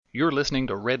You're listening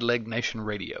to Red Leg Nation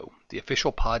Radio, the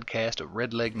official podcast of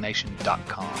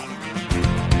RedLegNation.com.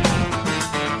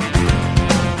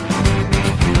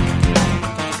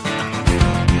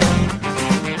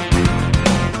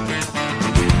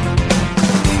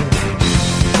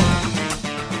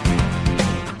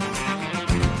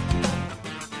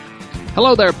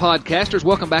 Hello there, podcasters.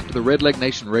 Welcome back to the Red Leg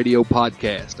Nation Radio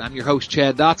podcast. I'm your host,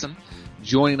 Chad Dotson.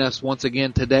 Joining us once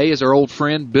again today is our old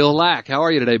friend, Bill Lack. How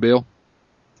are you today, Bill?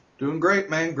 Doing great,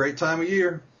 man. Great time of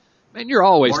year. Man, you're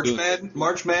always doing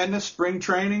March Madness, spring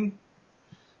training.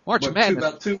 Madness.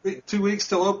 About two weeks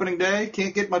till opening day.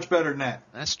 Can't get much better than that.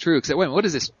 That's true. Except, wait a minute, what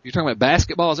is this? You're talking about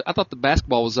basketball? I thought the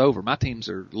basketball was over. My teams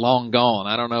are long gone.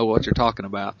 I don't know what you're talking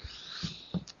about.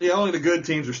 Yeah, only the good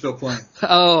teams are still playing.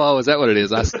 Oh, is that what it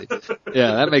is? I see.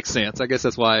 Yeah, that makes sense. I guess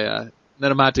that's why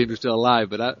none of my teams are still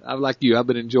alive. But I'm like you. I've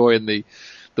been enjoying the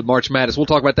March Madness. We'll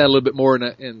talk about that a little bit more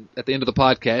at the end of the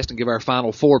podcast and give our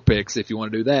final four picks if you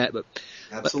want to do that. But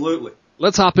absolutely.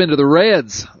 Let's hop into the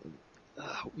Reds.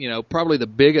 Probably the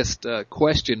biggest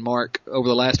question mark over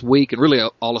the last week and really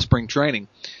all of spring training,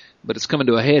 but it's coming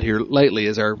to a head here lately,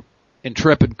 is our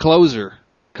intrepid closer,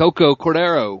 Coco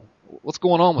Cordero. What's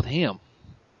going on with him?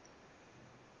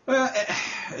 Well,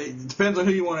 it depends on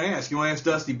who you want to ask. You want to ask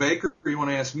Dusty Baker or you want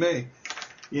to ask me?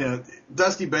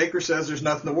 Dusty Baker says there's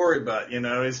nothing to worry about.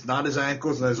 It's not his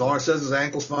ankles. Says his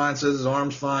ankle's fine, says his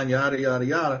arm's fine, yada, yada,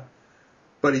 yada.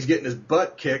 But he's getting his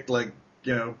butt kicked like,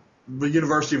 the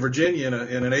University of Virginia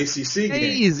in an ACC game.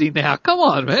 Easy now. Come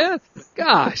on, man.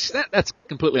 Gosh, that's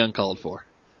completely uncalled for.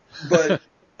 But,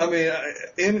 in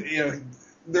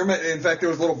fact, there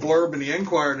was a little blurb in the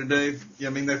Enquirer today.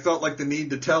 They felt like the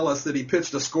need to tell us that he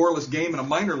pitched a scoreless game in a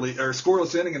minor league, or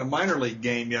scoreless inning in a minor league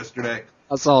game yesterday.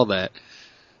 I saw that.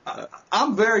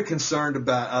 I'm very concerned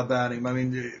about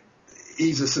him.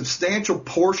 He's a substantial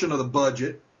portion of the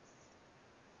budget,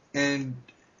 and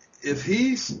if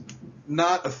he's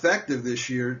not effective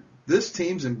this year, this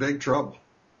team's in big trouble.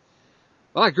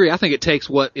 Well, I agree. I think it takes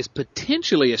what is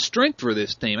potentially a strength for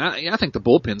this team. I think the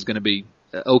bullpen's going to be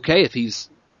okay if he's,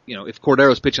 if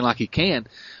Cordero's pitching like he can.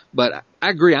 But I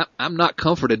agree. I'm not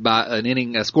comforted by a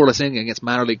scoreless inning against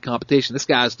minor league competition. This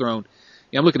guy's thrown,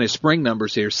 I'm looking at his spring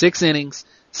numbers here, 6 innings,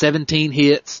 17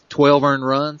 hits, 12 earned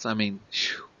runs. Whew.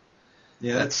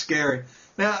 Yeah, that's scary.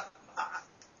 Now,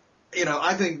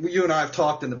 I think you and I have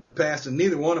talked in the past, and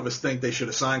neither one of us think they should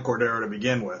have signed Cordero to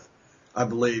begin with, I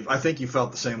believe. I think you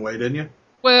felt the same way, didn't you?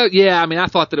 Well, yeah. I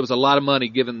thought that it was a lot of money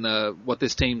given what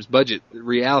this team's budget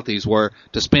realities were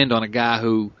to spend on a guy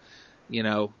who, I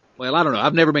don't know.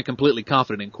 I've never been completely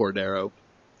confident in Cordero.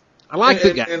 I like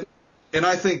the guy. And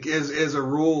I think as a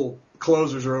rule,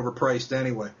 closers are overpriced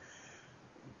anyway.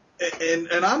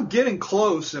 And I'm getting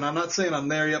close, and I'm not saying I'm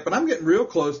there yet, but I'm getting real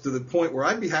close to the point where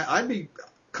I'd be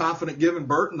confident giving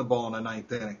Burton the ball in the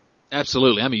ninth inning.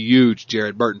 Absolutely. I'm a huge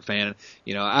Jared Burton fan.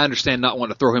 I understand not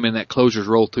wanting to throw him in that closer's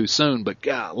role too soon, but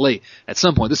golly, at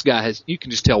some point this guy you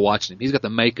can just tell watching him. He's got the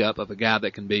makeup of a guy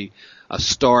that can be a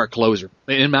star closer,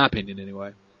 in my opinion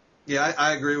anyway. Yeah,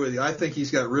 I agree with you. I think he's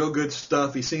got real good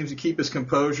stuff. He seems to keep his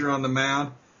composure on the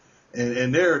mound,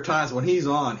 and there are times when he's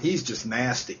on, he's just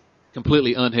nasty.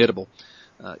 Completely unhittable.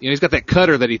 He's got that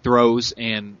cutter that he throws,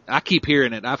 and I keep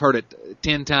hearing it. I've heard it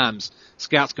 10 times.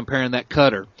 Scouts comparing that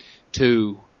cutter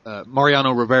to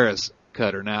Mariano Rivera's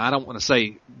cutter. Now, I don't want to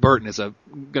say Burton is going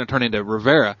to turn into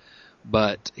Rivera,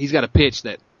 but he's got a pitch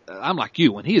that I'm like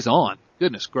you. When he is on,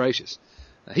 goodness gracious,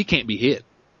 he can't be hit.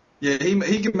 Yeah,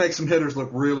 he can make some hitters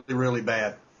look really, really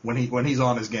bad when he's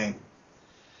on his game.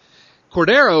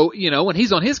 Cordero, when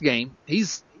he's on his game,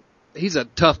 he's a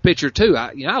tough pitcher too.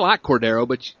 I like Cordero,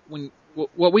 but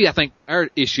I think our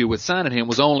issue with signing him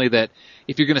was only that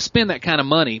if you're going to spend that kind of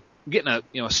money, getting a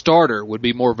starter would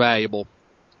be more valuable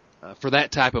for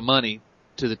that type of money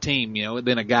to the team,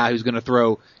 than a guy who's going to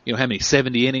throw, how many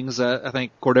 70 innings I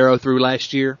think Cordero threw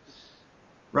last year.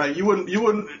 Right. You wouldn't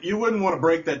want to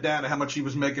break that down to how much he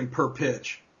was making per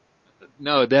pitch.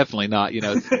 No, definitely not.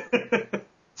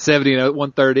 70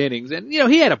 1/3 innings, and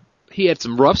he had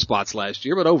some rough spots last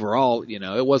year, but overall,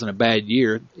 it wasn't a bad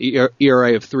year.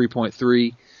 ERA of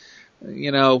 3.3.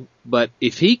 But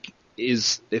if he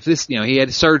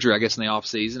had surgery, I guess, in the off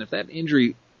season, if that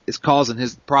injury is causing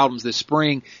his problems this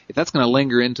spring, if that's going to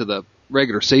linger into the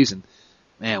regular season,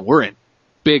 man, we're in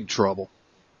big trouble.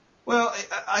 Well,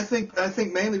 I think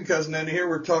mainly because then here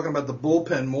we're talking about the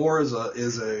bullpen more as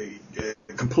a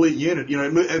complete unit.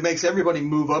 It makes everybody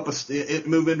move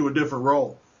into a different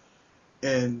role.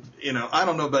 And I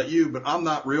don't know about you, but I'm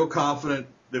not real confident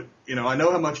that I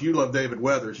know how much you love David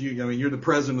Weathers. You're the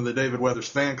president of the David Weathers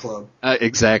fan club.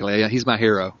 Exactly. Yeah, he's my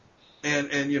hero.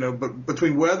 And but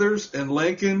between Weathers and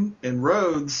Lincoln and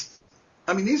Rhodes,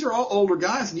 I mean, these are all older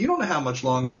guys, and you don't know how much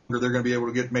longer they're going to be able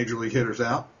to get major league hitters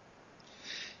out.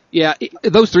 Yeah,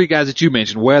 those three guys that you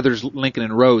mentioned, Weathers, Lincoln,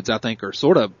 and Rhodes, I think are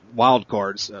sort of wild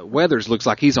cards. Weathers looks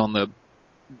like he's on the,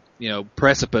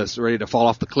 precipice, ready to fall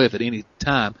off the cliff at any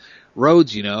time.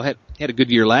 Rhodes, had a good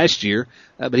year last year,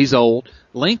 but he's old.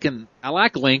 Lincoln, I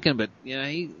like Lincoln, but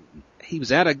he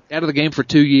was out of the game for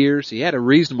 2 years. He had a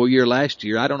reasonable year last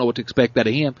year. I don't know what to expect out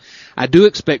of him. I do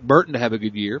expect Burton to have a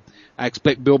good year. I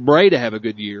expect Bill Bray to have a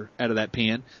good year out of that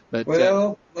pen. But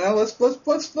let's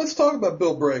talk about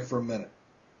Bill Bray for a minute.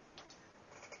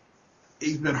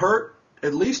 He's been hurt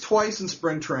at least twice in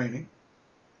spring training.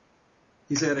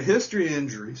 He's had a history of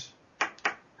injuries.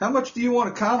 How much do you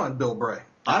want to count on Bill Bray?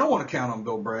 I don't want to count on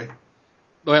Bill Bray.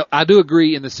 Well, I do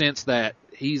agree in the sense that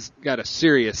he's got a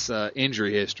serious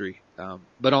injury history.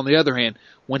 But on the other hand,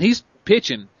 when he's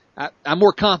pitching, I'm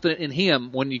more confident in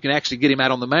him when you can actually get him out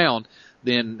on the mound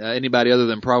than anybody other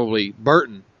than probably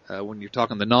Burton when you're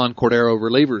talking the non-Cordero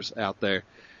relievers out there.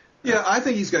 Yeah, I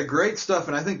think he's got great stuff,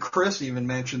 and I think Chris even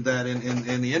mentioned that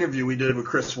in the interview we did with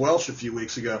Chris Welsh a few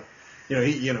weeks ago.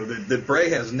 That Bray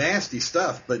has nasty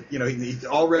stuff, but he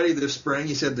already this spring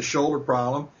he said the shoulder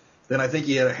problem. Then I think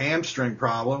he had a hamstring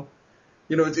problem.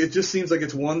 It just seems like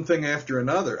it's one thing after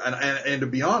another. And to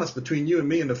be honest, between you and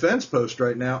me and the fence post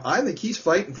right now, I think he's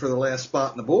fighting for the last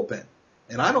spot in the bullpen,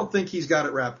 and I don't think he's got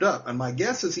it wrapped up. And my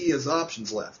guess is he has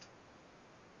options left.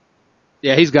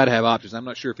 Yeah, he's got to have options. I'm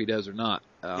not sure if he does or not.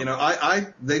 I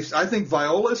think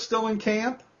Viola's still in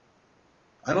camp.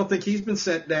 I don't think he's been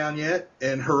sent down yet,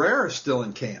 and Herrera's still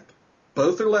in camp.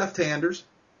 Both are left-handers.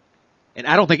 And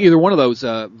I don't think either one of those,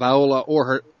 Viola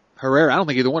or Herrera, I don't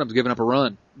think either one of them's given up a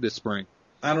run this spring.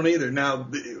 I don't either. Now,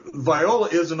 Viola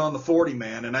isn't on the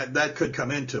 40-man, and that could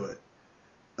come into it.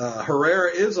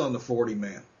 Herrera is on the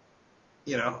 40-man.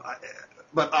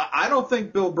 But I don't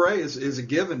think Bill Bray is a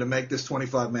given to make this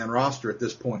 25-man roster at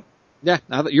this point. Yeah,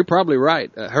 you're probably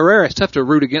right. Herrera, it's tough to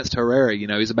root against Herrera.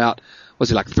 He's about,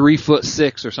 like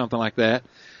 3'6" or something like that.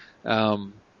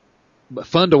 But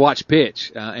fun to watch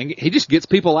pitch. And he just gets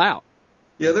people out.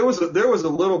 Yeah, there was a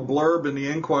little blurb in the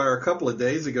Enquirer a couple of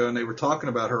days ago, and they were talking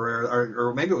about Herrera,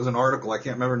 or maybe it was an article, I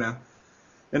can't remember now.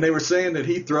 And they were saying that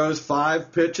he throws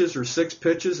 5 pitches or 6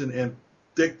 pitches, and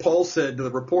Dick Pohl said to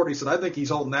the reporter, he said, I think he's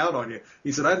holding out on you.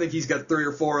 He said, I think he's got 3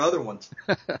 or 4 other ones.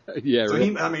 Yeah, so right.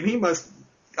 He must,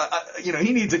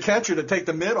 he needs a catcher to take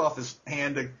the mitt off his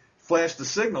hand to flash the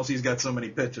signals. He's got so many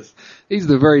pitches. He's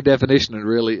the very definition, and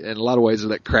really, in a lot of ways, of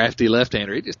that crafty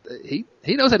left-hander. He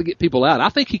knows how to get people out. I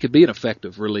think he could be an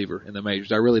effective reliever in the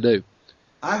majors. I really do.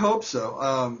 I hope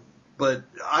so. But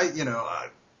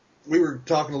we were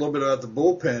talking a little bit about the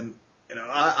bullpen.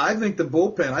 I think the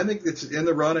bullpen, I think it's in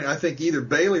the running. I think either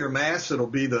Bailey or Massett will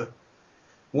be the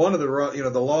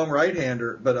long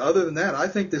right-hander. But other than that, I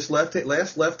think this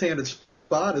last left-handed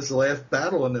spot is the last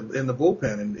battle in the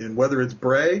bullpen. And whether it's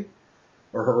Bray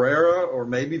or Herrera or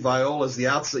maybe Viola's the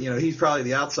outside, he's probably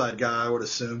the outside guy, I would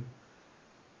assume.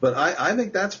 But I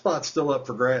think that spot's still up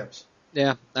for grabs.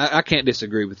 Yeah, I can't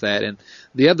disagree with that. And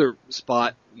the other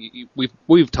spot,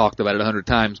 we've talked about it 100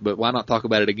 times, but why not talk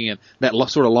about it again? That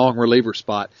sort of long reliever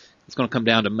spot, it's going to come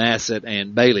down to Massett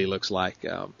and Bailey, looks like.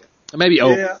 Maybe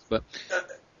Owings, but.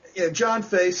 John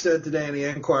Fay said today in the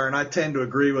Enquirer, and I tend to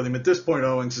agree with him. At this point,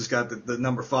 Owings has got the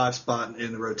number 5 spot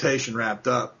in the rotation wrapped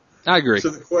up. I agree. So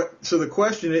the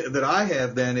question that I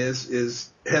have then is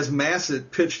has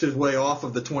Massett pitched his way off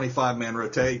of the 25-man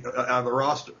out of the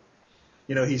roster?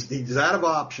 He's out of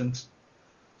options,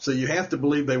 so you have to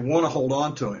believe they want to hold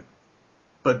on to him.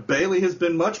 But Bailey has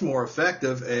been much more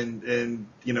effective, and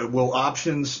will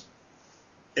options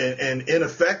and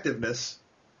ineffectiveness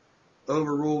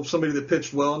overrule somebody that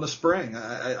pitched well in the spring?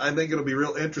 I think it'll be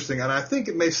real interesting, and I think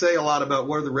it may say a lot about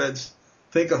where the Reds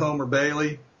think of Homer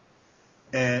Bailey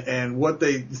and what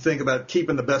they think about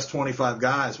keeping the best 25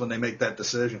 guys when they make that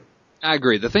decision. I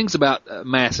agree. The things about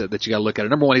Massett that you got to look at.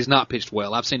 Number one, he's not pitched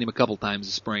well. I've seen him a couple times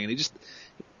this spring, and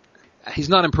he's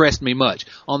not impressed me much.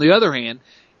 On the other hand,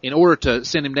 in order to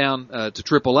send him down to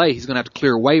AAA, he's going to have to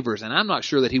clear waivers, and I'm not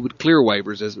sure that he would clear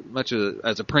waivers as much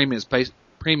as a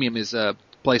premium is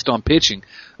placed on pitching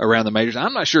around the majors.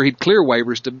 I'm not sure he'd clear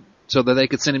waivers so that they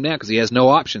could send him down because he has no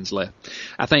options left.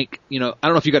 I think, I don't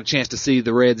know if you got a chance to see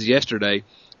the Reds yesterday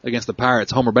against the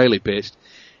Pirates. Homer Bailey pitched,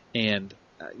 and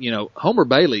Homer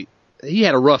Bailey, he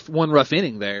had one rough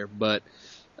inning there, but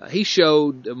he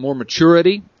showed more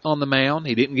maturity on the mound.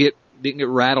 He didn't get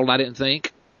rattled, I didn't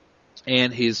think,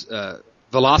 and his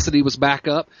velocity was back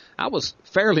up. I was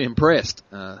fairly impressed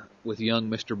with young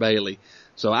Mr. Bailey.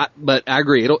 But I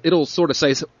agree. It'll sort of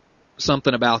say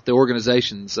something about the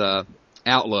organization's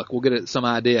outlook. We'll get some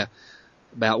idea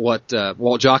about what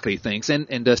Walt Jocketty thinks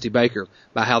and Dusty Baker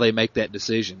by how they make that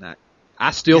decision.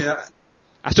 I still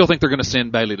think they're going to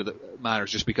send Bailey to the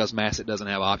minors just because Massett doesn't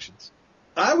have options.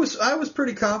 I was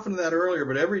pretty confident of that earlier,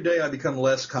 but every day I become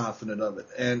less confident of it.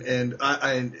 And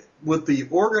I with the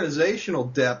organizational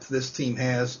depth this team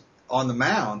has on the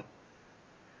mound,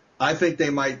 I think they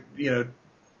might,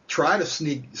 try to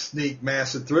sneak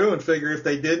Massett through and figure if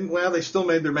they didn't, well, they still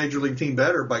made their major league team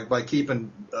better by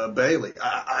keeping Bailey.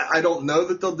 I don't know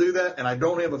that they'll do that, and I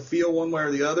don't have a feel one way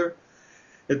or the other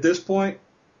at this point.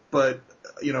 But,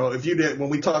 if you did, when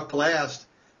we talked last,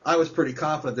 I was pretty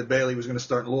confident that Bailey was going to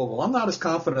start in Louisville. I'm not as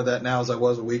confident of that now as I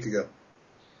was a week ago.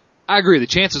 I agree. The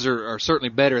chances are certainly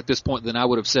better at this point than I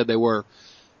would have said they were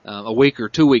a week or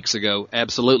 2 weeks ago.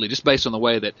 Absolutely. Just based on the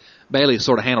way that Bailey has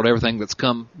sort of handled everything that's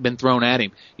been thrown at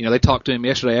him. They talked to him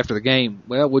yesterday after the game.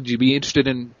 Well, would you be interested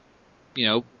in,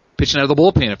 pitching out of the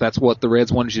bullpen if that's what the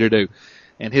Reds wanted you to do?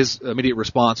 And his immediate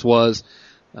response was,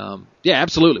 yeah,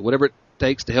 absolutely. Whatever it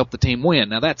takes to help the team win.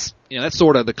 Now that's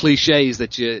sort of the cliches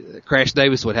that Crash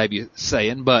Davis would have you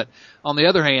saying, but on the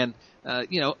other hand,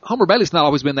 Homer Bailey's not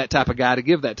always been that type of guy to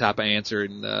give that type of answer,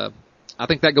 and I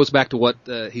think that goes back to what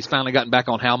he's finally gotten back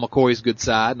on Hal McCoy's good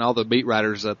side, and all the beat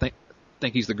writers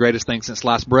think he's the greatest thing since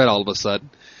sliced bread all of a sudden.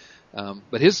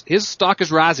 But his stock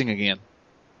is rising again.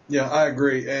 Yeah, I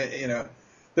agree. There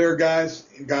are guys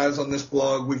on this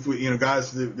blog,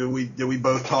 guys that we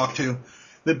both talk to,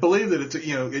 that believe that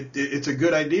it's a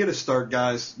good idea to start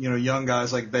guys, young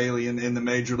guys like Bailey in the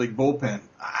major league bullpen.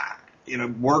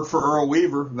 Worked for Earl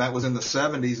Weaver. That was in the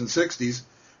 70s and 60s.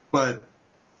 But,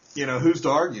 who's to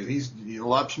argue? He's a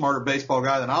lot smarter baseball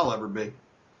guy than I'll ever be.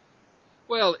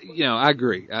 Well, I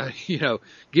agree.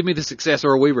 Give me the success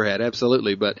Earl Weaver had,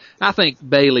 absolutely. But I think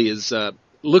Bailey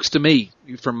looks to me,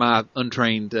 from my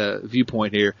untrained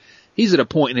viewpoint here, he's at a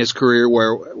point in his career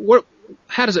where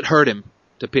how does it hurt him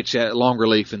to pitch at long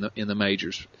relief in the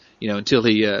majors, until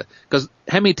because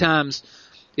how many times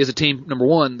is a team, number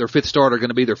one, their fifth starter going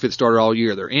to be their fifth starter all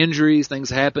year? There are injuries, things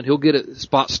happen. He'll get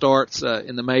spot starts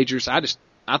in the majors. I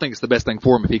think it's the best thing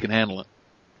for him if he can handle it.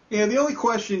 Yeah, the only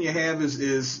question you have is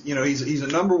he's a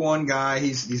number one guy.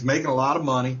 He's making a lot of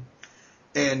money,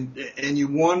 and you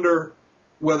wonder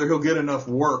whether he'll get enough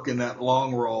work in that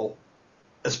long roll,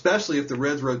 especially if the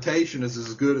Reds' rotation is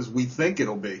as good as we think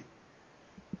it'll be.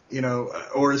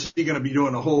 Or is he going to be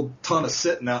doing a whole ton of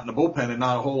sitting out in the bullpen and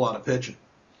not a whole lot of pitching?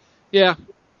 Yeah.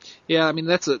 I mean,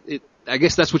 I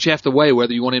guess that's what you have to weigh,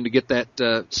 whether you want him to get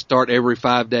that start every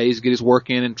 5 days, get his work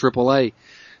in AAA.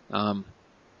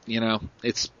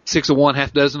 It's 6 of one, half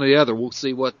a dozen of the other. We'll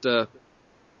see what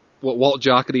Walt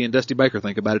Jocketty and Dusty Baker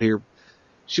think about it here.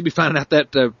 Should be finding out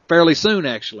that fairly soon,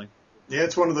 actually. Yeah,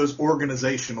 it's one of those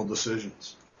organizational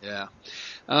decisions. Yeah.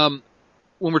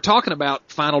 When we're talking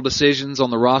about final decisions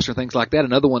on the roster and things like that,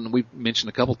 another one we've mentioned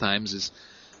a couple times is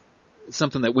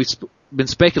something that we've been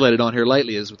speculated on here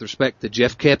lately is with respect to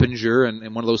Jeff Keppinger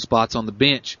and one of those spots on the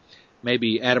bench.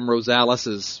 Maybe Adam Rosales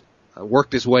has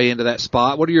worked his way into that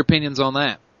spot. What are your opinions on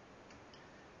that?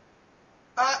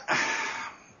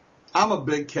 I'm a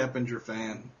big Keppinger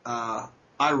fan.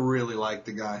 I really like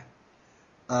the guy.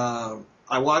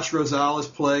 I watched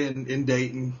Rosales play in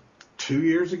Dayton 2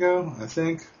 years ago, I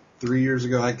think. 3 years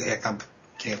ago. I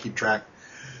can't keep track.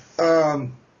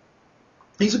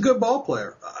 He's a good ball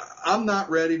player. I'm not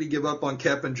ready to give up on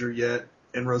Keppinger yet.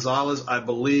 And Rosales,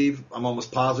 I'm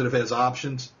almost positive, has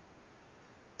options.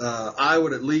 I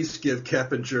would at least give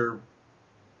Keppinger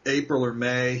April and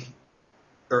May,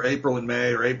 or April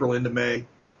into May,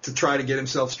 to try to get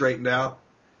himself straightened out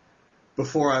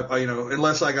before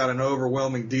unless I got an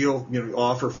overwhelming deal,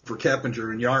 offer for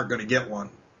Keppinger, and you aren't going to get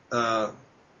one.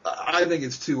 I think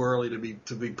it's too early to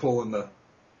be pulling the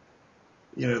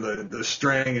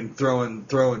string and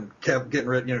getting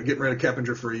rid of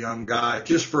Keppinger for a young guy,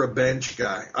 just for a bench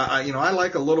guy. I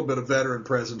like a little bit of veteran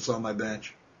presence on my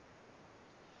bench.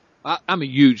 I'm like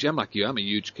you. I'm a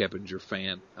huge Keppinger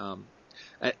fan.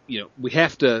 We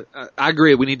have to. I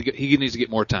agree. He needs to get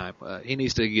more time. He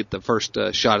needs to get the first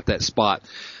shot at that spot.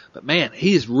 But man,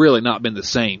 he's really not been the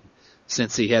same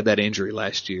since he had that injury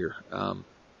last year.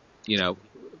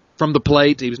 From the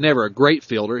plate, he was never a great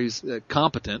fielder. He's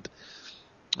competent.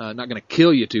 Not going to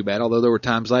kill you too bad, although there were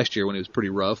times last year when he was pretty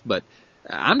rough. But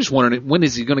I'm just wondering, when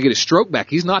is he going to get his stroke back?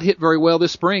 He's not hit very well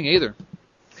this spring either.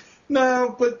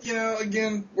 No, but,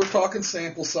 again, we're talking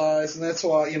sample size, and that's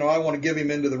why, I want to give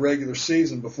him into the regular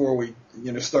season before we,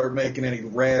 start making any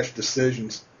rash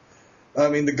decisions. I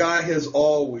mean, the guy has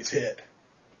always hit.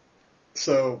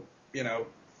 So, you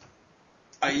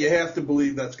have to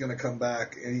believe that's going to come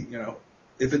back. And,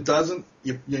 If it doesn't,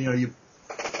 you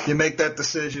make that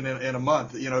decision in a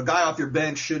month. A guy off your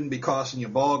bench shouldn't be costing you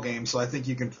ball games, so I think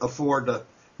you can afford to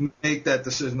make that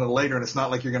decision a little later, and it's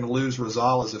not like you're going to lose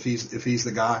Rosales if he's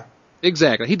the guy.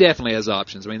 Exactly. He definitely has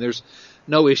options. I mean, there's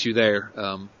no issue there.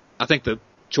 I think the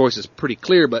choice is pretty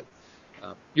clear, but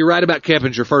you're right about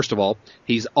Keppinger, first of all.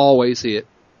 He's always hit.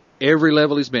 Every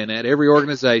level he's been at, every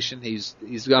organization, he's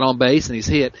got on base and he's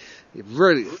hit. And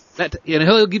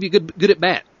he'll give you good at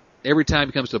bat every time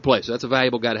he comes to the plate. So that's a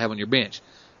valuable guy to have on your bench.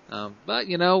 But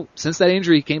since that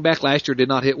injury, he came back last year, did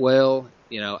not hit well.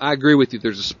 I agree with you.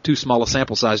 There's too small a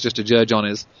sample size just to judge on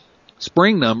his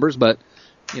spring numbers, but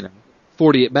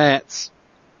 40 at bats,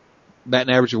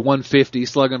 batting average of 150,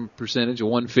 slugging percentage of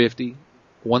 150,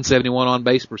 171 on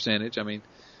base percentage. I mean,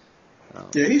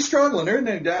 yeah, he's struggling. There isn't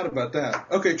any doubt about that.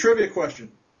 Okay, trivia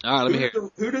question. All right, let me hear.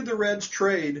 Who did the Reds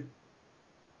trade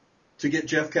to get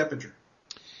Jeff Keppinger?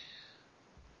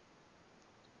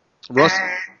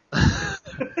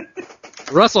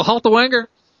 Russell Halterwanger?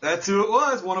 That's who it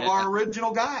was. One of our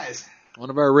original guys. One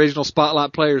of our original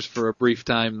spotlight players for a brief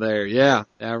time there. Yeah,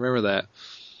 I remember that.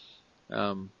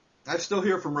 I still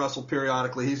hear from Russell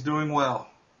periodically. He's doing well.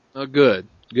 Oh, good.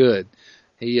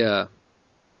 He, that's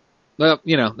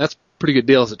a pretty good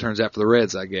deal as it turns out for the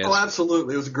Reds, I guess. Oh,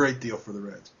 absolutely. It was a great deal for the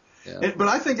Reds. Yeah. But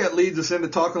I think that leads us into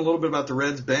talking a little bit about the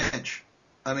Reds bench.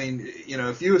 I mean,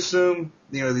 if you assume,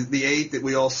 the 8 that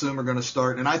we all assume are going to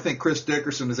start, and I think Chris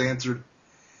Dickerson has answered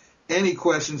any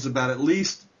questions about at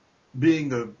least being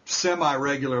the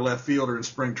semi-regular left fielder in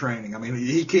spring training. I mean,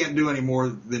 he can't do any more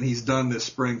than he's done this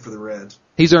spring for the Reds.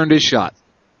 He's earned his shot.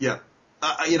 Yeah.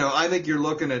 I think you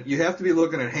have to be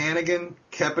looking at Hannigan,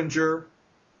 Keppinger,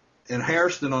 and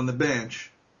Hairston on the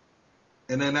bench,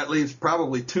 and then that leaves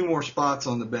probably 2 more spots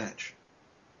on the bench.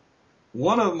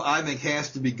 One of them, I think,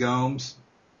 has to be Gomes,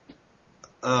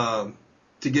 to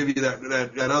give you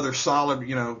that other solid,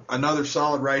 another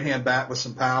solid right-hand bat with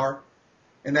some power.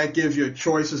 And that gives you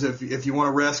choices if you want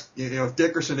to rest, if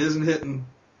Dickerson isn't hitting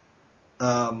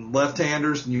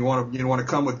left-handers and you want to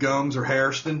come with Gomes or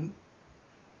Hairston.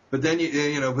 But then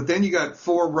you got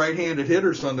 4 right-handed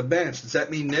hitters on the bench. Does that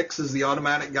mean Nix is the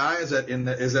automatic guy? Is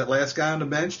that last guy on the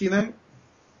bench, do you think?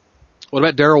 What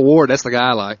about Darrell Ward? That's the guy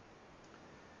I like.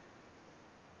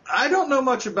 I don't know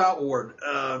much about Ward.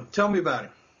 Tell me about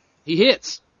him. He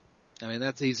hits. I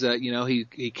mean,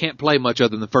 he can't play much other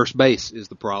than the first base is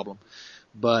the problem.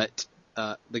 But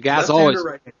the guy's always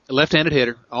a left-handed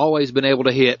hitter, always been able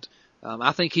to hit.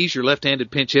 I think he's your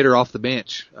left-handed pinch hitter off the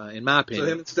bench, in my opinion.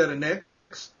 So him instead of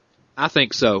Nix? I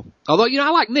think so. Although, I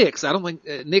like Nix. I don't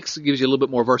think Nix gives you a little bit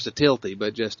more versatility,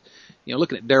 but just,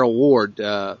 looking at Darrell Ward,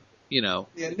 Yeah,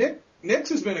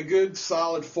 Nix has been a good,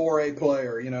 solid 4A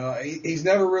player. He's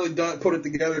never really put it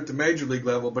together at the major league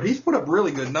level, but he's put up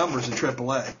really good numbers in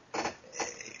AAA.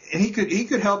 And he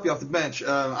could help you off the bench.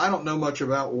 I don't know much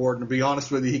about Ward, and to be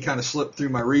honest with you, he kind of slipped through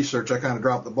my research. I kind of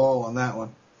dropped the ball on that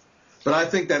one. But I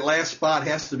think that last spot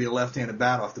has to be a left-handed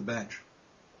bat off the bench.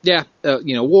 Yeah,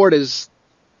 Ward is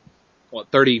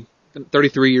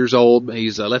 33 years old.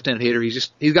 He's a left-handed hitter.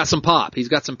 He's got some pop. He's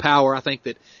got some power. I think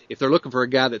that if they're looking for a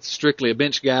guy that's strictly a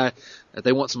bench guy, that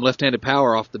they want some left-handed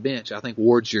power off the bench, I think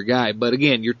Ward's your guy. But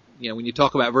again, when you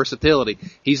talk about versatility,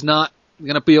 he's not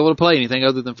going to be able to play anything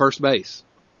other than first base.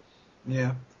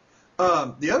 Yeah.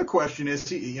 The other question is,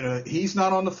 he's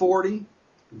not on the 40.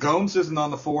 Gomes isn't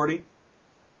on the 40.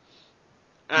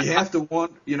 You have to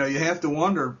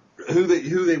wonder who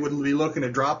they would be looking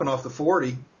at dropping off the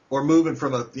 40 or moving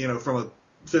from a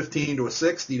 15 to a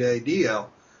 60-day DL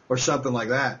or something like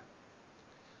that.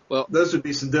 Well, those would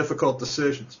be some difficult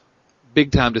decisions.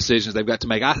 Big time decisions they've got to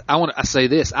make. I say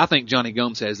this. I think Johnny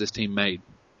Gomes has this team made.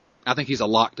 I think he's a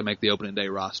lock to make the opening day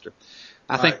roster.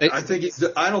 I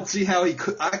don't see how you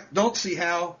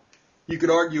could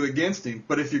argue against him.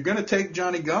 But if you're going to take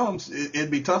Johnny Gomes,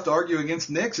 it'd be tough to argue against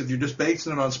Nix if you're just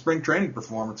basing it on spring training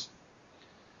performance.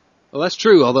 Well, that's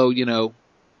true. Although,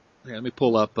 let me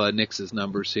pull up Nix's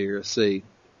numbers here. Let's see.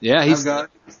 Yeah, I've got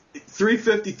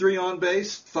 353 on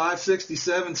base,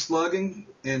 567 slugging,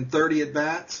 and 30 at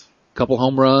bats. Couple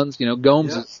home runs.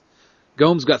 Gomes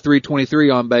got 323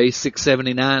 on base,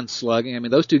 679 slugging. I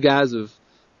mean, those two guys have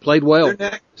played well.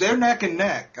 They're neck and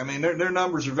neck. I mean, their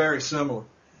numbers are very similar.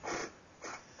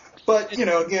 But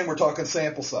again, we're talking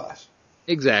sample size.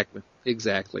 Exactly.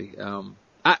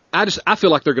 I feel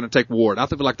like they're going to take Ward. I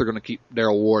feel like they're going to keep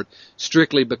Darrell Ward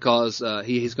strictly because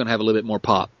he's going to have a little bit more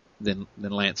pop than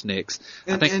Lance Nix.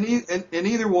 And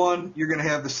either one, you're going to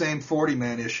have the same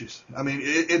 40-man issues. I mean,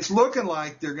 it's looking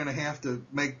like they're going to have to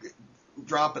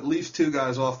drop at least 2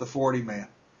 guys off the 40-man.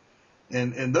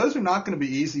 And those are not going to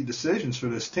be easy decisions for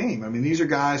this team. I mean, these are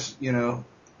guys,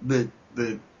 that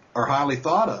are highly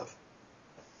thought of.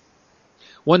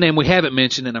 One name we haven't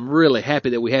mentioned, and I'm really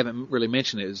happy that we haven't really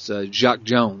mentioned it, is Jacque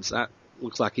Jones.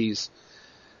 Looks like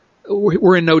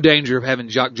we're in no danger of having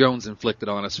Jacque Jones inflicted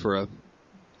on us for a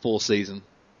full season.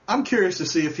 I'm curious to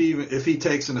see if he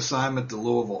takes an assignment to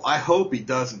Louisville. I hope he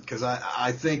doesn't, because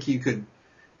I think he could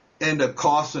end up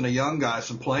costing a young guy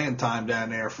some playing time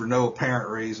down there for no apparent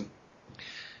reason.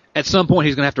 At some point,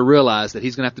 he's going to have to realize that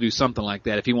he's going to have to do something like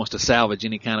that if he wants to salvage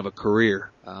any kind of a career.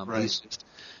 Right.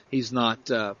 He's not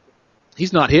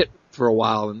hit for a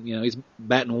while, and he's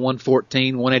batting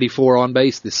 114, 184 on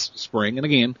base this spring. And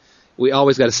again, we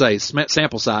always got to say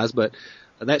sample size, but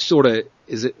that sort of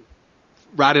is it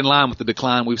right in line with the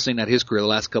decline we've seen at his career the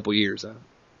last couple of years.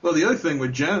 Well, the other thing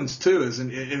with Jones too is,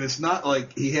 and it's not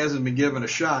like he hasn't been given a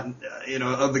shot.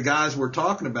 Of the guys we're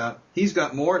talking about, he's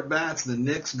got more at bats than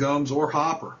Nix, Gomes, or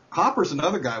Hopper. Hopper's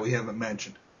another guy we haven't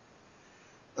mentioned.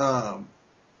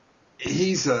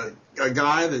 He's a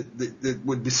guy that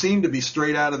would seem to be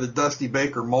straight out of the Dusty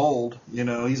Baker mold.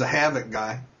 He's a havoc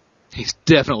guy. He's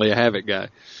definitely a havoc guy.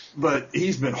 But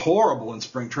he's been horrible in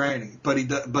spring training. But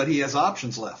he has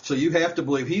options left. So you have to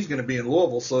believe he's going to be in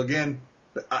Louisville. So again,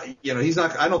 he's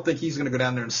not. I don't think he's going to go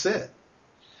down there and sit.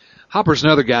 Hopper's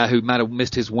another guy who might have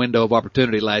missed his window of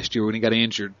opportunity last year when he got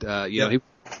injured. He was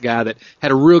a guy that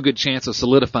had a real good chance of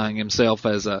solidifying himself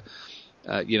as a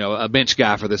bench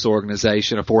guy for this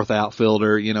organization, a fourth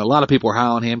outfielder. A lot of people are high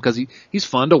on him because he's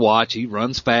fun to watch. He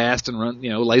runs fast and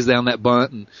lays down that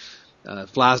bunt and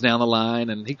flies down the line,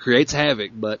 and he creates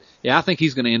havoc. But I think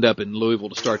he's going to end up in Louisville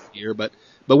to start the year. But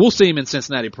we'll see him in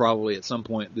Cincinnati probably at some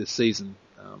point this season.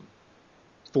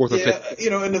 Fourth or fifth.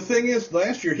 And the thing is,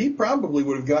 last year he probably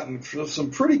would have gotten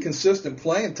some pretty consistent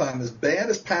playing time, as bad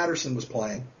as Patterson was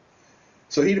playing.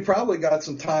 So he'd have probably got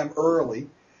some time early.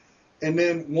 And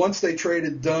then once they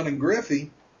traded Dunn and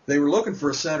Griffey, they were looking for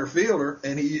a center fielder,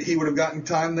 and he would have gotten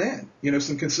time then.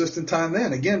 Some consistent time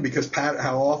then, again, because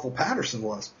how awful Patterson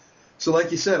was. So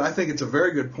like you said, I think it's a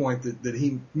very good point that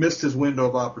he missed his window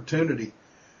of opportunity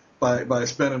by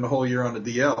spending the whole year on the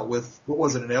DL with, what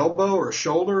was it, an elbow or a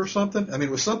shoulder or something? I mean,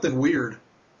 it was something weird.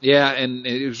 Yeah, and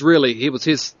it was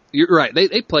his, you're right,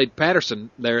 they played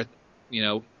Patterson there,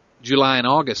 July and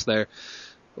August there,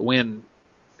 when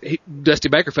Dusty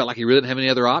Baker felt like he really didn't have any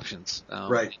other options.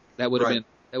 Right. That would have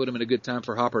been a good time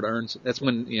for Hopper to earn. That's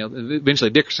when, eventually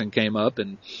Dickerson came up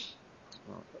and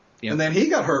then he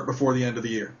got hurt before the end of the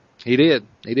year. He did.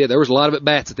 There was a lot of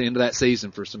at-bats at the end of that season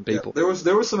for some people. Yeah,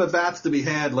 there was some at-bats to be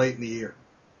had late in the year.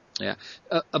 Yeah.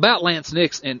 About Lance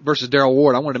Nix versus Darryl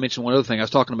Ward, I wanted to mention one other thing. I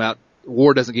was talking about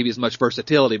Ward doesn't give you as much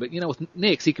versatility, but with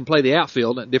Nix, he can play the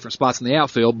outfield at different spots in the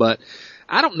outfield, but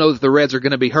I don't know that the Reds are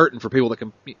going to be hurting for people that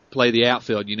can play the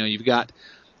outfield. You've got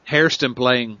Hairston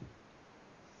playing,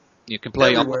 can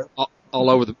play all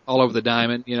over the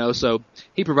diamond, so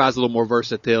he provides a little more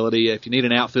versatility. If you need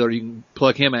an outfielder, you can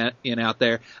plug him in out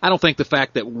there. I don't think the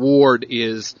fact that Ward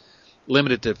is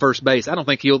limited to first base, I don't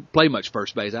think he'll play much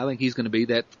first base. I think he's going to be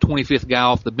that 25th guy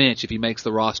off the bench if he makes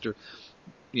the roster,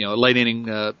 late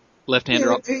inning,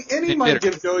 left-hander. And he might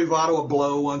give Joey Votto a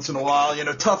blow once in a while.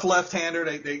 Tough left-hander,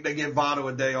 they give Votto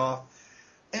a day off.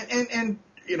 And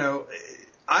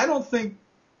I think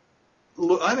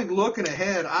looking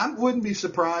ahead, I wouldn't be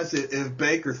surprised if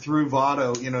Baker threw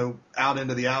Votto, out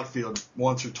into the outfield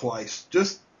once or twice,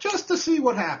 just to see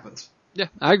what happens. Yeah,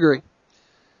 I agree.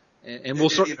 And we'll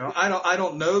I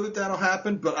don't know that that'll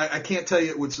happen, but I can't tell you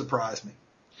it would surprise me.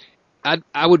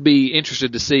 I would be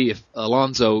interested to see if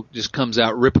Alonso just comes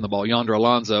out ripping the ball, Yonder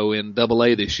Alonso in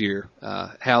Double-A this year.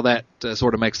 How that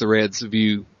sort of makes the Reds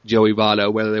view Joey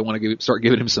Votto, whether they want to start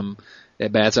giving him some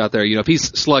at bats out there. If he's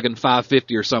slugging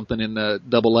 550 or something in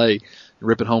Double-A and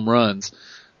ripping home runs,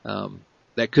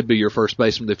 that could be your first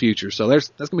baseman of the future. So that's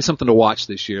going to be something to watch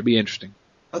this year. It'll be interesting.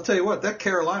 I'll tell you what, that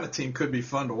Carolina team could be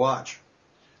fun to watch.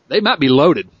 They might be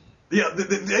loaded. Yeah,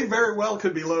 they very well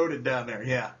could be loaded down there.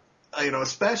 Yeah.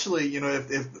 Especially,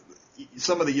 if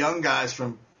some of the young guys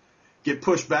get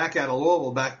pushed back out of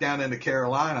Louisville back down into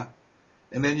Carolina,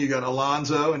 and then you got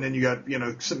Alonso, and then you got,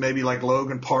 maybe like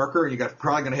Logan Parker, and you got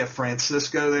probably going to have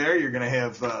Francisco there. You're going to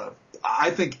have,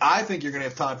 I think you're going to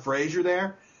have Todd Frazier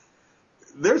there.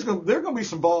 There are going to be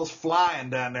some balls flying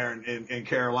down there in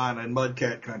Carolina in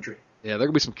Mudcat country. Yeah, there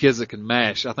are going to be some kids that can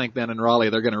mash. I think down in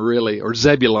Raleigh they're going to really, or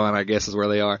Zebulon, I guess is where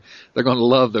they are. They're going to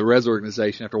love the Reds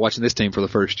organization after watching this team for the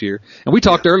first year. And we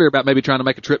talked earlier about maybe trying to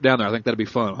make a trip down there. I think that'd be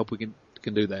fun. I hope we can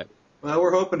do that. Well,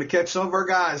 we're hoping to catch some of our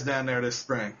guys down there this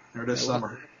spring or this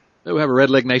summer. We'll have a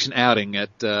Red Leg Nation outing at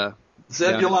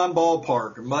Zebulon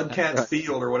Ballpark, or Mudcat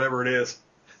Field, or whatever it is.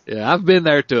 Yeah, I've been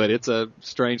there to it. It's a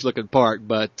strange looking park,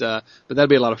 but that'd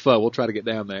be a lot of fun. We'll try to get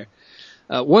down there.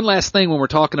 One last thing when we're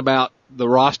talking about the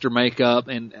roster makeup,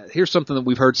 and here's something that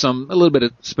we've heard a little bit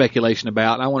of speculation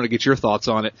about, and I wanted to get your thoughts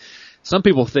on it. Some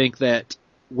people think that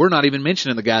we're not even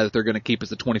mentioning the guy that they're going to keep as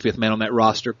the 25th man on that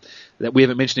roster, that we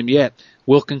haven't mentioned him yet,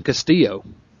 Wilkin Castillo.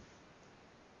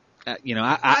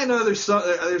 I know there's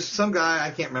some guy,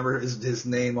 I can't remember his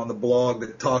name on the blog,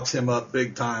 that talks him up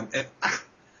big time, and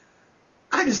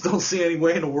I just don't see any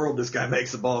way in the world this guy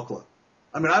makes the ball club.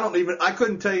 I mean, I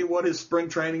couldn't tell you what his spring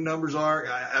training numbers are.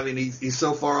 I mean, he's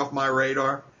so far off my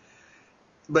radar,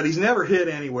 but he's never hit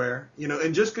anywhere,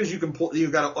 and just because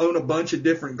you've got to own a bunch of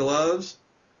different gloves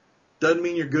doesn't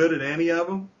mean you're good at any of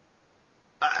them.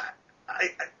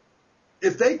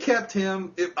 If they kept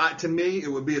him, to me,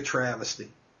 it would be a travesty.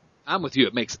 I'm with you.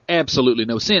 It makes absolutely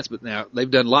no sense, but now they've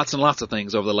done lots and lots of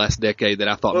things over the last decade that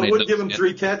I thought made no sense. Well, it would give him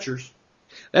 3 catchers.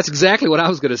 That's exactly what I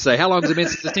was going to say. How long has it been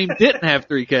since the team didn't have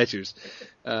 3 catchers?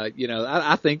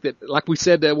 I think that, like we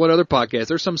said at one other podcast,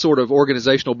 there's some sort of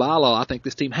organizational bylaw. I think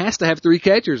this team has to have 3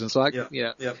 catchers, and so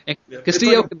And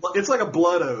Castillo, it's like a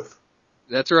blood oath.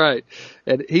 That's right,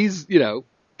 and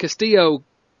Castillo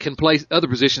can play other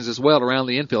positions as well around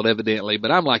the infield, evidently.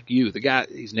 But I'm like you, the guy,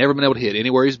 he's never been able to hit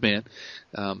anywhere he's been.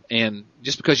 And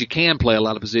just because you can play a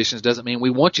lot of positions doesn't mean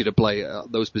we want you to play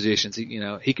those positions. He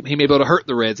may be able to hurt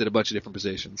the Reds at a bunch of different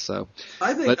positions. So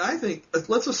I think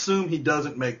let's assume he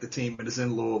doesn't make the team and is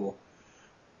in Louisville.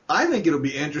 I think it'll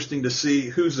be interesting to see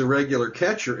who's the regular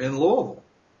catcher in Louisville.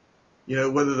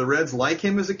 Whether the Reds like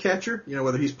him as a catcher,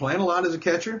 whether he's playing a lot as a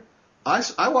catcher.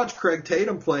 I watched Craig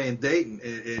Tatum play in Dayton,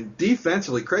 and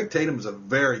defensively, Craig Tatum is a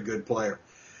very good player.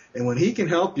 And when he can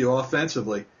help you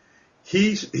offensively,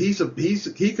 he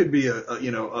could be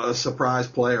a surprise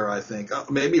player. I think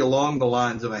maybe along the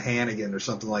lines of a Hannigan or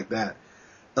something like that.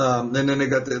 And then they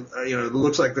got it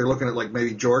looks like they're looking at like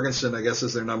maybe Jorgensen, I guess,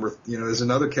 is their number. Is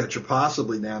another catcher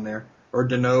possibly down there, or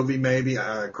Denovi maybe,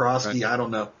 Krosky, right. I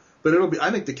don't know. But I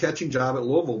think the catching job at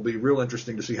Louisville will be real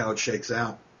interesting to see how it shakes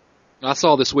out. I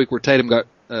saw this week where Tatum got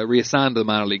reassigned to the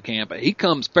minor league camp. He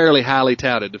comes fairly highly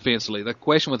touted defensively. The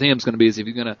question with him is going to be is he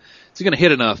going to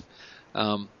hit enough,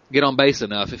 get on base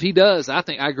enough. If he does, I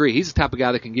agree. He's the type of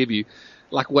guy that can give you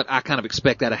like what I kind of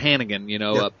expect out of Hannigan.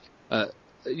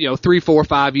 3, 4,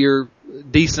 5 year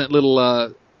decent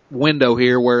little window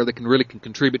here where they can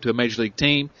contribute to a major league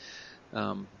team.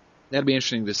 That'd be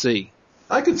interesting to see.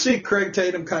 I could see Craig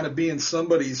Tatum kind of being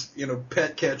somebody's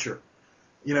pet catcher.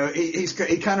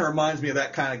 He kind of reminds me of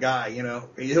that kind of guy.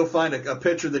 He'll find a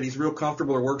pitcher that he's real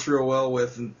comfortable or works real well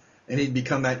with, and he'd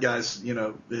become that guy's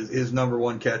his number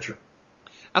one catcher.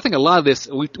 I think a lot of this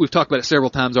we've talked about it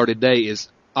several times already today is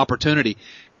opportunity.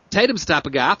 Tatum's the type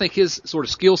of guy. I think his sort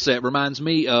of skill set reminds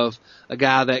me of a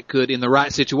guy that could, in the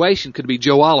right situation, could be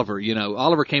Joe Oliver.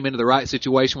 Oliver came into the right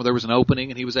situation where there was an opening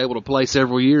and he was able to play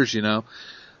several years.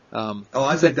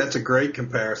 I think that's a great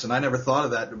comparison. I never thought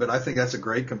of that, but I think that's a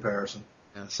great comparison.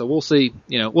 Yeah, so we'll see.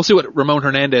 We'll see what Ramon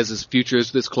Hernandez's future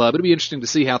is for this club. It'll be interesting to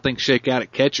see how things shake out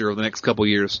at catcher over the next couple of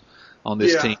years on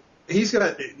this team. He's on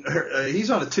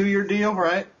a 2-year deal,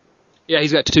 right? Yeah,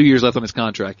 he's got 2 years left on his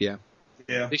contract. Yeah.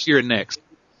 Yeah. This year and next.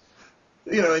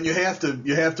 And you have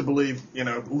to believe,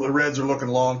 the Reds are looking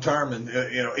long term, and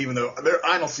even though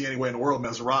I don't see any way in the world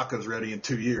Mesoraco's ready in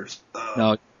 2 years.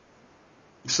 No.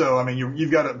 So I mean,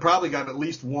 you've probably got at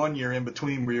least 1 year in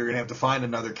between where you're going to have to find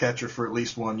another catcher for at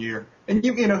least 1 year. And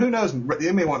who knows?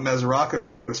 They may want Mesoraco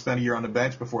to spend a year on the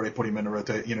bench before they put him in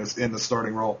the in the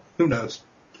starting role. Who knows?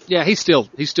 Yeah, he's still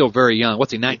very young.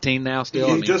 What's he, 19 now? Still,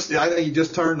 I think he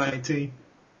just turned 19.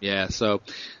 Yeah, so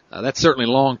that's certainly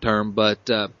long term,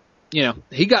 but.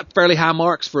 He got fairly high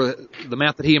marks for the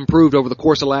amount that he improved over the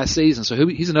course of last season. So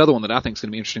he's another one that I think is going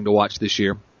to be interesting to watch this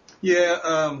year.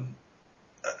 Yeah.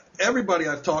 Everybody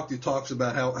I've talked to talks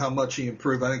about how much he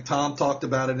improved. I think Tom talked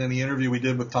about it in the interview we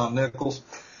did with Tom Nichols.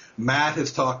 Matt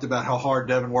has talked about how hard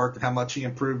Devin worked and how much he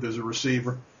improved as a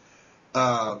receiver.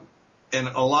 And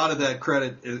a lot of that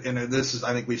credit, and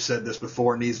I think we've said this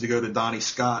before, needs to go to Donnie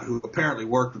Scott, who apparently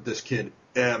worked with this kid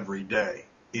every day,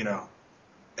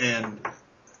 and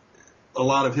a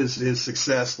lot of his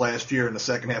success last year in the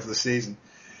second half of the season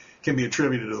can be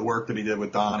attributed to the work that he did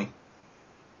with Donnie.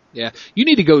 Yeah, you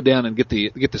need to go down and get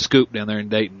the scoop down there in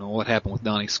Dayton on what happened with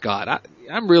Donnie Scott. I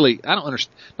don't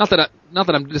understand. Not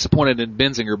that I'm disappointed in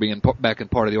Benzinger being back in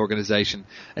part of the organization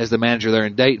as the manager there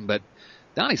in Dayton, but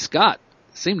Donnie Scott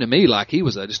seemed to me like he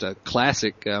was just a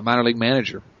classic minor league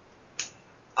manager.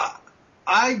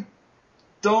 I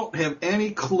don't have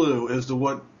any clue as to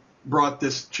what brought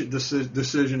this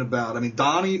decision about. I mean,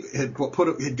 Donnie had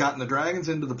gotten the Dragons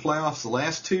into the playoffs the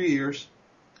last 2 years.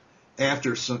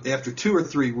 after 2 or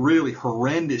 3 really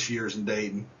horrendous years in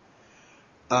Dayton.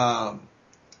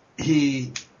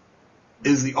 He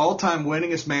is the all-time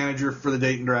winningest manager for the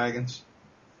Dayton Dragons.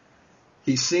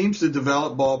 He seems to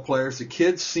develop ball players. The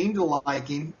kids seem to like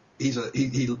him.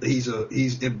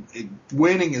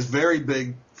 Winning is very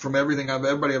big from everybody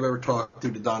I've ever talked to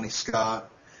Donnie Scott.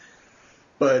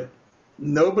 But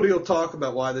nobody will talk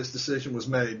about why this decision was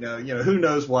made. Now, who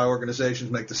knows why organizations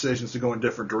make decisions to go in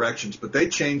different directions, but they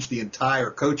changed the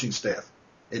entire coaching staff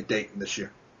at Dayton this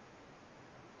year.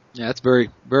 Yeah, that's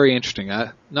very, very interesting.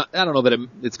 I don't know that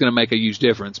it's going to make a huge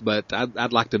difference, but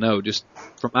I'd like to know, just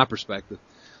from my perspective,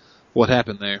 what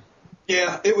happened there.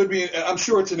 Yeah, it would be. I'm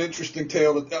sure it's an interesting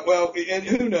tale. Well, and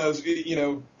who knows?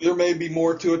 There may be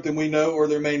more to it than we know, or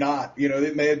there may not.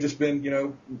 It may have just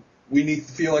been. We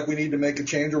feel like we need to make a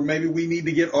change, or maybe we need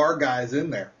to get our guys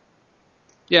in there.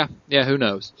 Yeah, who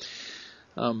knows?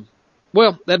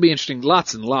 Well, that'd be interesting.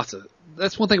 Lots and lots of.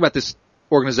 That's one thing about this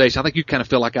organization. I think you kind of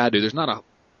feel like I do. There's not a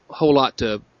whole lot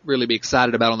to really be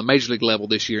excited about on the major league level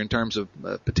this year in terms of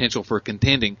potential for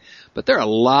contending, but there are a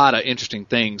lot of interesting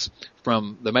things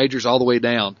from the majors all the way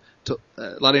down to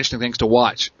a lot of interesting things to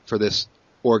watch for this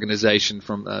organization,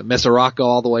 from Mesoraco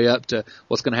all the way up to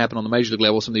what's going to happen on the major league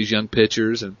level with some of these young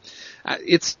pitchers. And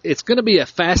it's going to be a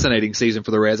fascinating season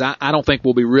for the Reds. I don't think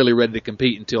we'll be really ready to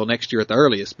compete until next year at the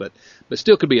earliest, but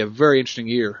still could be a very interesting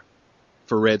year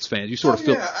for Reds fans. You sort of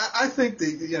feel. Yeah, I think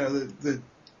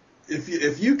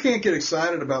if you can't get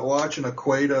excited about watching a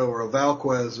Cueto or a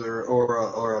Valquez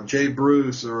or a Jay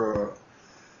Bruce or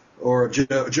a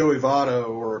Joey Votto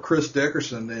or a Chris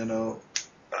Dickerson,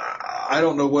 I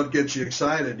don't know what gets you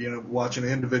excited, watching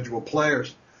individual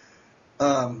players.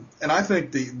 And I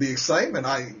think the excitement,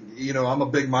 I'm a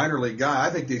big minor league guy. I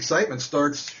think the excitement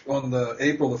starts on the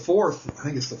April the 4th. I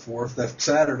think it's the 4th, that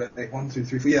Saturday. 1, 2,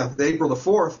 3, 4. Yeah, the April the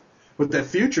 4th with that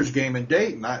Futures game in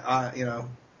Dayton.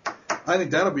 I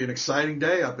think that'll be an exciting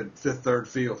day up at Fifth Third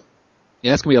Field.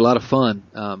 Yeah, it's going to be a lot of fun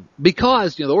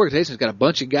because, the organization's got a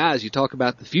bunch of guys. You talk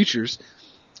about the futures.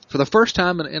 For the first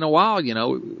time in a while,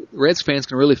 Reds fans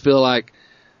can really feel like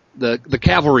the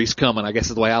cavalry's coming, I guess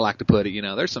is the way I like to put it.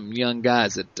 There's some young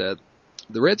guys that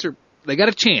the Reds they got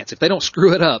a chance. If they don't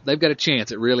screw it up, they've got a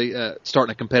chance at really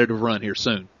starting a competitive run here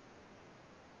soon.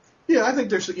 Yeah, I think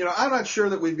there's, I'm not sure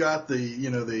that we've got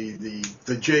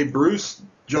the Jay Bruce,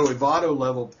 Joey Votto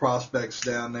level prospects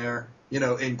down there,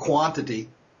 in quantity.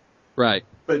 Right.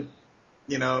 But,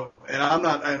 and I'm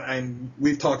not, and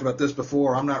we've talked about this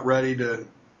before, I'm not ready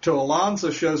till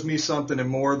Alonso shows me something in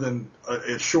more than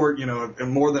a short, in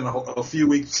more than a few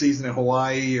weeks season in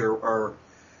Hawaii or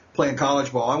playing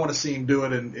college ball. I want to see him do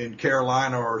it in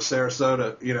Carolina or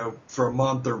Sarasota, for a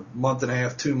month or month and a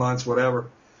half, 2 months, whatever.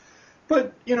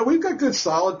 But, we've got good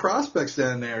solid prospects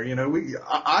down there.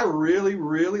 I really,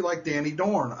 really like Danny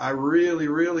Dorn. I really,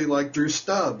 really like Drew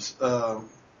Stubbs. Who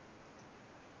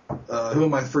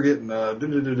am I forgetting?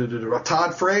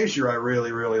 Todd Frazier I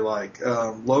really, really like.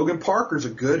 Logan Parker's a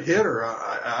good hitter.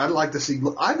 I'd like to see.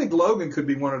 I think Logan could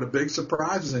be one of the big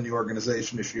surprises in the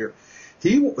organization this year.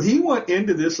 He went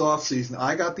into this offseason,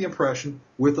 I got the impression,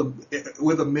 with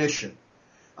a mission.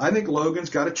 I think Logan's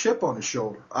got a chip on his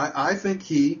shoulder. I think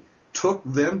he took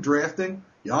them drafting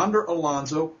Yonder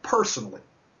Alonso personally.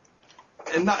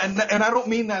 And I don't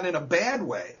mean that in a bad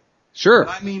way. Sure.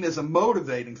 What I mean as a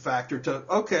motivating factor to,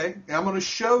 okay, I'm going to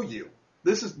show you.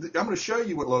 I'm going to show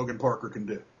you what Logan Parker can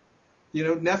do.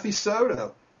 Nefi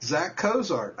Soto, Zach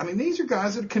Cozart. I mean, these are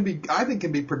guys that I think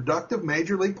can be productive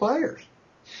major league players.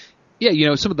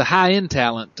 Yeah, some of the high-end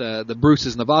talent, the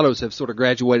Bruces and the Vottos have sort of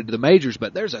graduated to the majors,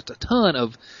 but there's a ton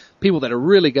of people that have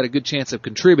really got a good chance of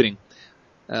contributing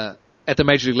at the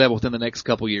major league level within the next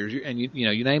couple of years. And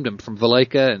you named them, from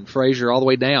Valleca and Frazier all the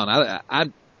way down.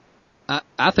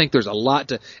 I think there's a lot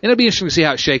to, and it'll be interesting to see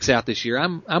how it shakes out this year.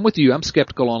 I'm with you. I'm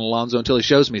skeptical on Alonso until he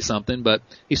shows me something, but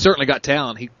he's certainly got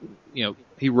talent.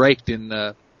 He raked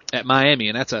at Miami,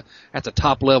 and that's a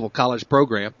top level college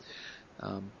program.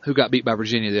 Who got beat by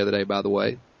Virginia the other day, by the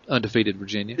way, undefeated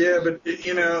Virginia. Yeah, but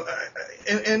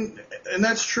and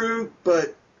that's true.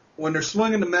 But when they're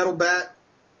swinging the metal bat,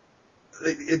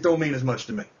 it don't mean as much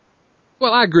to me.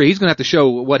 Well, I agree. He's going to have to show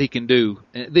what he can do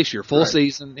this year, full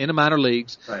season in the minor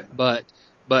leagues. Right. But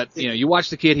you watch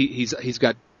the kid. He's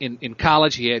got in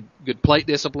college. He had good plate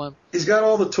discipline. He's got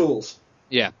all the tools.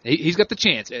 Yeah, he's got the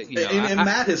chance. And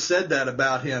Matt has said that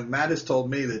about him. Matt has told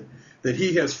me that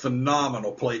he has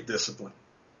phenomenal plate discipline.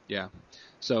 Yeah.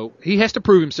 So he has to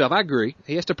prove himself. I agree.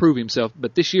 He has to prove himself.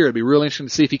 But this year it'd be real interesting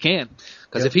to see if he can.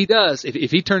 Because if he does,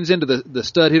 if he turns into the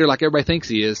stud hitter like everybody thinks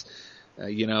he is,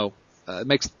 it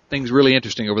makes things really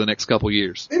interesting over the next couple of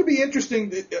years. It'll be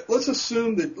interesting. Let's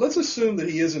assume that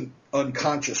he isn't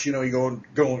unconscious. You know,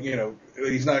 you know,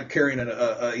 he's not carrying a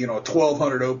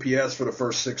 1200 OPS for the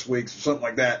first 6 weeks or something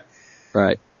like that.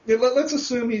 Right. Yeah, let's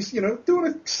assume he's, you know,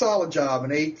 doing a solid job,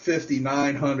 an 850,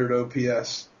 900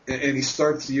 OPS, and he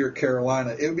starts the year at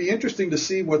Carolina. It would be interesting to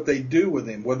see what they do with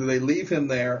him, whether they leave him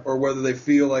there or whether they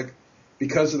feel like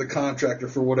because of the contract or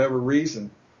for whatever reason,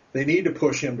 they need to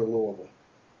push him to Louisville.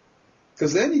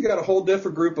 Because then you got a whole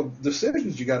different group of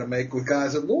decisions you got to make with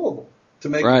guys at Louisville to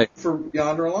make for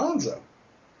Yonder Alonso.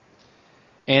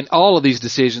 And all of these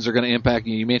decisions are going to impact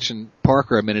you. You mentioned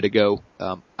Parker a minute ago.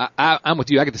 I'm with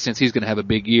you. I get the sense he's going to have a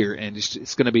big year, and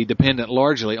it's going to be dependent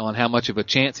largely on how much of a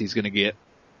chance he's going to get.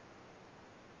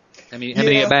 I mean, how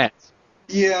many at-bats?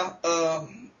 Yeah.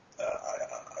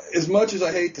 As much as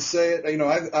I hate to say it, you know,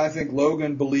 I think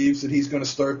Logan believes that he's going to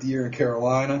start the year in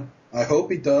Carolina. I hope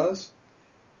he does.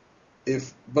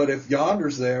 But if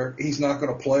Yonder's there, he's not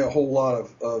going to play a whole lot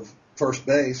of first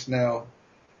base. Now,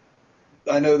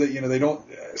 I know that, you know, they don't.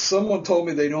 Someone told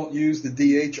me they don't use the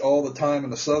DH all the time in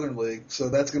the Southern League, so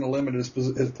that's going to limit his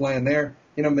playing there.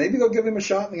 You know, maybe they'll give him a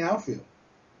shot in the outfield.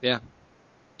 Yeah,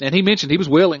 and he mentioned he was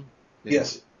willing.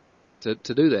 Yes. To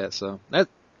do that, so that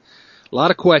a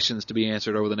lot of questions to be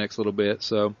answered over the next little bit.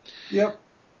 So. Yep.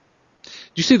 Did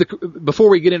you see before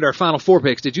we get into our Final Four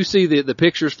picks? Did you see the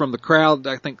pictures from the crowd?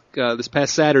 I think this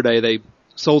past Saturday they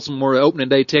sold some more opening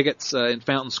day tickets in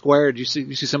Fountain Square. Did you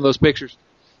see some of those pictures?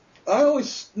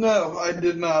 No, I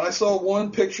did not. I saw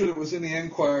one picture that was in the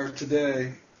Enquirer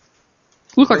today.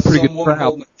 Looked like a pretty good crowd.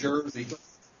 Holding a jersey.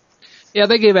 Yeah,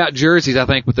 they gave out jerseys, I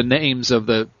think, with the names of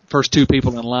the first two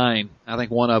people in line. I think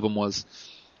one of them was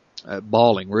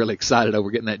bawling, really excited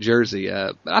over getting that jersey.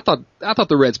 But I thought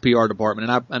the Reds PR department,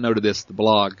 and I noted this, the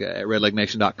blog at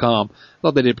redlegnation.com,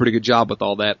 thought they did a pretty good job with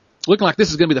all that. Looking like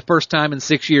this is going to be the first time in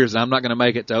 6 years that I'm not going to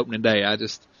make it to opening day.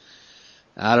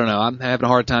 I don't know. I'm having a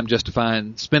hard time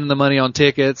justifying spending the money on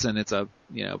tickets, and it's a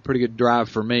pretty good drive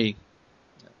for me.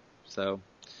 So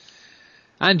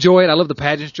I enjoy it. I love the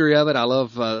pageantry of it. I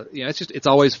love it's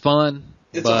always fun.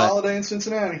 It's a holiday in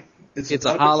Cincinnati. It's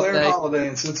a holiday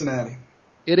in Cincinnati.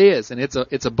 It is, and it's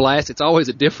a blast. It's always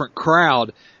a different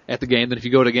crowd at the game than if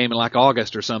you go to a game in like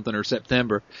August or something or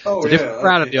September. It's a different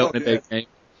crowd at the opening day game.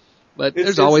 But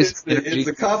there's always it's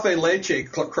the Cafe Leche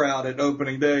crowd at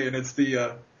opening day, and it's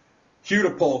the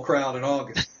Hudipole crowd in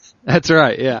August. That's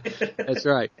right, yeah. That's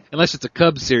right. Unless it's a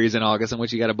Cubs series in August in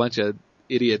which you got a bunch of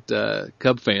idiot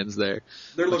Cub fans there.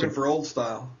 They're looking for old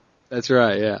style. That's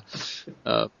right, yeah.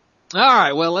 All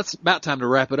right, well, it's about time to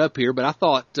wrap it up here, but I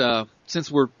thought since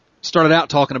we're started out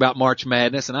talking about March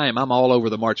Madness, and I'm all over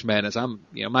the March Madness.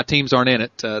 My teams aren't in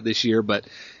it this year, but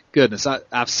goodness,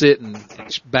 I've sit and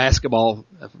basketball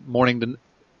morning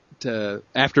to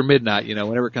after midnight,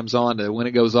 whenever it comes on to when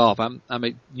it goes off. I'm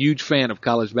a huge fan of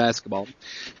college basketball.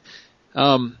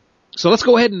 So let's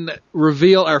go ahead and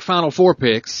reveal our Final Four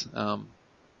picks.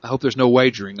 I hope there's no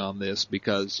wagering on this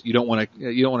because you don't want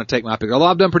to take my pick. Although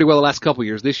I've done pretty well the last couple of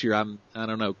years. This year I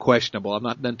don't know, questionable. I've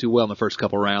not done too well in the first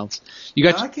couple rounds.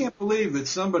 I can't believe that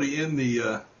somebody in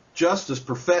the justice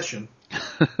profession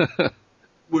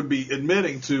would be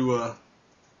admitting to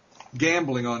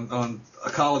gambling on a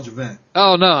college event.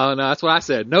 Oh no, that's what I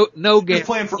said. No gambling. You're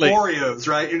playing for Oreos,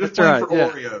 right? You're just playing for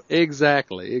Oreos.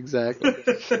 Exactly.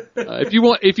 If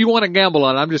you want to gamble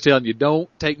on it, I'm just telling you, don't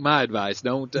take my advice.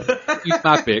 Don't use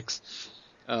my picks.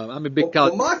 I'm a big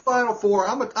college. Well, my Final Four,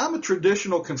 I'm a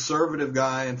traditional conservative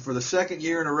guy, and for the second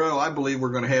year in a row, I believe we're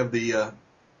going to have the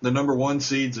number one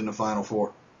seeds in the Final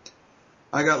Four.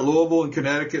 I got Louisville and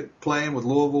Connecticut playing with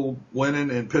Louisville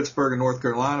winning, and Pittsburgh and North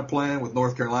Carolina playing with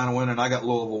North Carolina winning. I got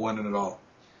Louisville winning it all.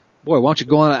 Boy, why don't you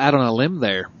go out on a limb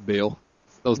there, Bill?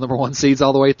 Those number one seeds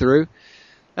all the way through.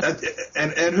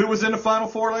 And who was in the Final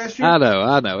Four last year? I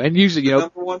know. And usually, number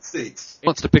one seeds.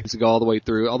 Wants to pick to go all the way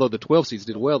through. Although the 12 seeds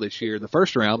did well this year in the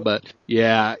first round, but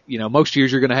yeah, most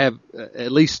years you're going to have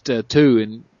at least two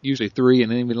and usually three,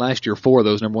 and then even last year 4 of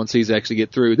those number one seeds actually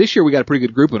get through. This year we got a pretty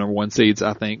good group of number one seeds,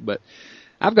 I think, but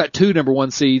I've got 2 number one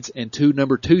seeds and 2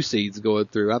 number 2 seeds going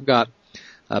through. I've got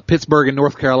Pittsburgh and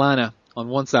North Carolina on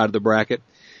one side of the bracket,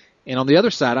 and on the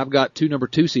other side I've got 2 number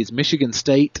 2 seeds, Michigan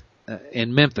State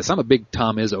and Memphis. I'm a big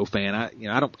Tom Izzo fan.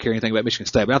 I don't care anything about Michigan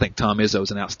State, but I think Tom Izzo is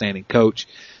an outstanding coach.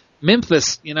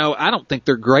 Memphis, I don't think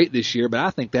they're great this year, but I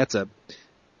think that's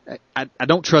I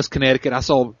don't trust Connecticut. I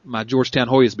saw my Georgetown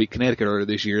Hoyas beat Connecticut earlier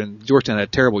this year, and Georgetown had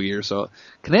a terrible year, so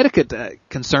Connecticut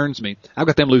concerns me. I've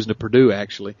got them losing to Purdue,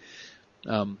 actually.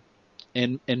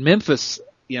 And Memphis,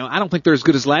 I don't think they're as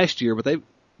good as last year, but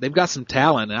they've got some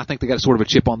talent, and I think they got sort of a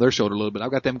chip on their shoulder a little bit.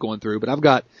 I've got them going through, but I've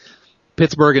got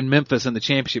Pittsburgh and Memphis in the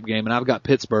championship game, and I've got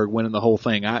Pittsburgh winning the whole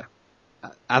thing. I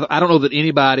don't know that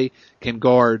anybody can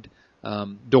guard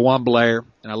DeJuan Blair,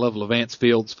 and I love Levance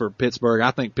Fields for Pittsburgh.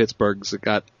 I think Pittsburgh's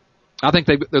I think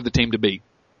they're the team to beat,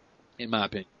 in my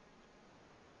opinion.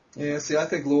 Yeah, see, I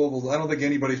think Louisville. I don't think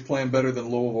anybody's playing better than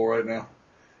Louisville right now.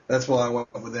 That's why I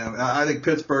went with them. I think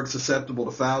Pittsburgh's susceptible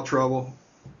to foul trouble.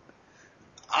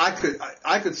 I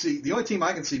could see the only team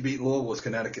I can see beating Louisville is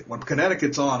Connecticut. When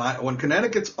Connecticut's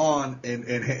on,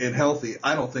 and healthy,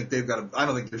 I don't think they've got. I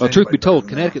don't think there's. Well, truth be told,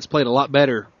 Connecticut's played a lot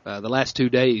better the last 2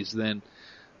 days than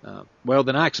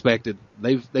I expected.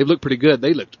 They've looked pretty good.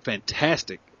 They looked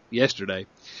fantastic yesterday.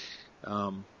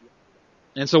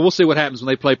 And so we'll see what happens when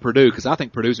they play Purdue, because I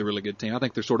think Purdue's a really good team. I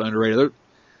think they're sort of underrated.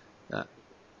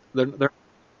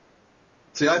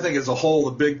 See, I think as a whole,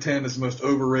 the Big Ten is the most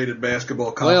overrated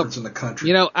basketball conference in the country.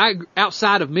 You know,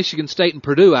 outside of Michigan State and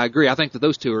Purdue, I agree. I think that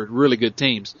those two are really good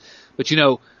teams. But, you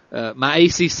know, my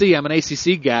ACC, I'm an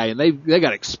ACC guy, and they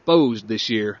got exposed this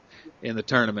year in the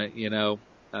tournament. You know,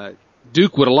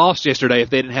 Duke would have lost yesterday if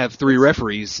they didn't have 3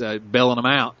 referees bailing them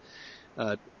out.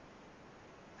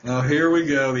 Oh, here we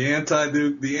go. The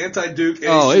anti-Duke ACC.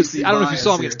 Oh, I don't know if you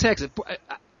saw him against Texas.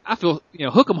 I feel, you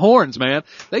know, hook 'em horns, man.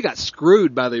 They got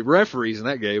screwed by the referees in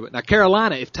that game. Now,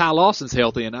 Carolina, if Ty Lawson's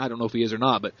healthy, and I don't know if he is or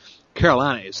not, but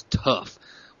Carolina is tough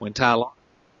when Ty Lawson.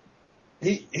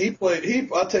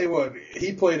 I'll tell you what,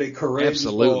 he played a courageous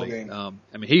ball game.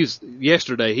 I mean,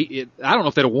 yesterday, I don't know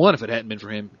if they'd have won if it hadn't been for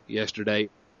him yesterday.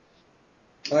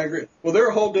 I agree. Well, they're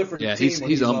a whole different team. Yeah,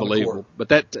 he's unbelievable. But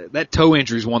that toe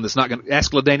injury is one that's not going to,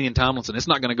 ask LaDainian Tomlinson, it's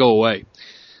not going to go away.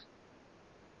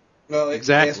 Well,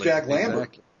 exactly. Ask Jack Lambert.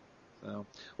 Exactly. So,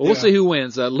 we'll see who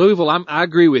wins. Louisville, I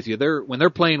agree with you. When they're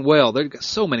playing well, they've got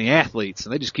so many athletes,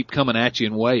 and they just keep coming at you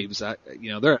in waves. They're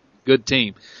a good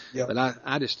team. Yep. But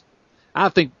I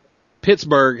think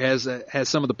Pittsburgh has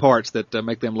some of the parts that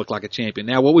make them look like a champion.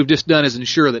 Now, what we've just done is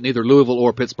ensure that neither Louisville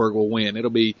or Pittsburgh will win. It'll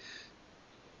be.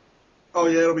 Oh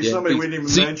yeah, it'll be somebody we didn't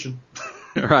even mention.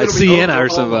 Right, Sienna or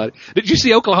somebody. Did you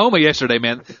see Oklahoma yesterday,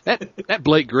 man? That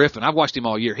Blake Griffin, I've watched him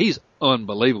all year. He's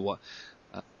unbelievable.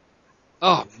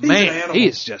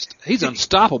 He's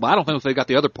unstoppable. I don't know if they got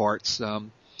the other parts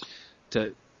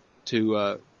to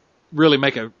really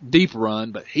make a deep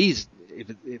run, but if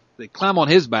they climb on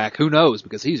his back, who knows?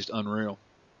 Because he's just unreal.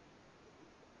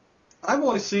 I've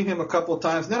only seen him a couple of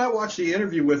times. Then I watched the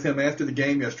interview with him after the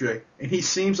game yesterday, and he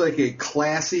seems like a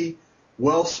classy,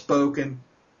 well-spoken,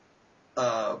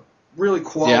 really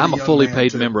quality. Yeah, I'm a fully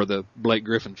paid too. member of the Blake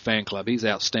Griffin fan club. He's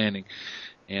outstanding,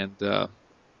 and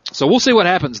so we'll see what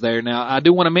happens there. Now, I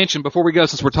do want to mention before we go,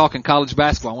 since we're talking college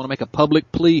basketball, I want to make a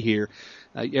public plea here.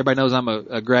 Everybody knows I'm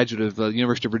a graduate of the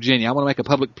University of Virginia. I want to make a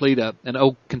public plea to an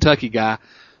old Kentucky guy,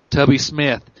 Tubby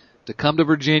Smith, to come to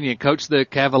Virginia and coach the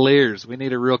Cavaliers. We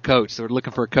need a real coach, so we're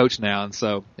looking for a coach now. And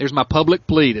so there's my public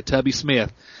plea to Tubby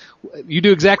Smith. You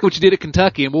do exactly what you did at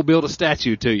Kentucky, and we'll build a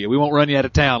statue to you. We won't run you out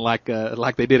of town like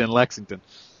they did in Lexington.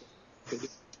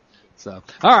 So,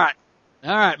 all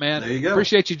right, man. There you go.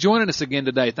 Appreciate you joining us again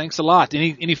today. Thanks a lot.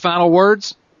 Any final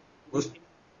words?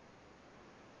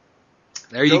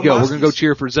 There you go. We're going to go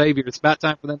cheer for Xavier. It's about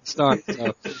time for them to start.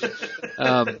 So,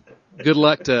 good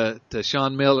luck to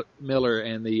Sean Miller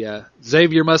and the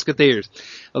Xavier Musketeers.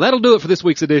 Well, that'll do it for this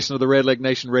week's edition of the Red Leg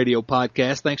Nation Radio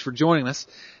Podcast. Thanks for joining us.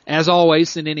 As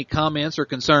always, send any comments or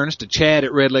concerns to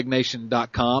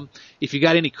chad@redlegnation.com. If you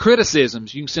got any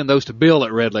criticisms, you can send those to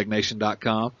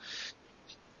bill@redlegnation.com.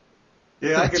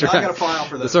 Yeah, I got a file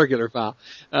for that. The circular file.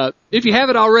 If you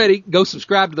haven't already, go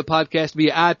subscribe to the podcast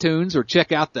via iTunes or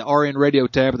check out the RN Radio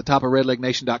tab at the top of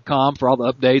redlegnation.com for all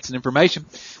the updates and information.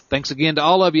 Thanks again to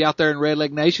all of you out there in Red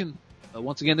Leg Nation.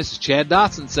 Once again, this is Chad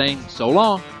Dotson saying so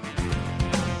long.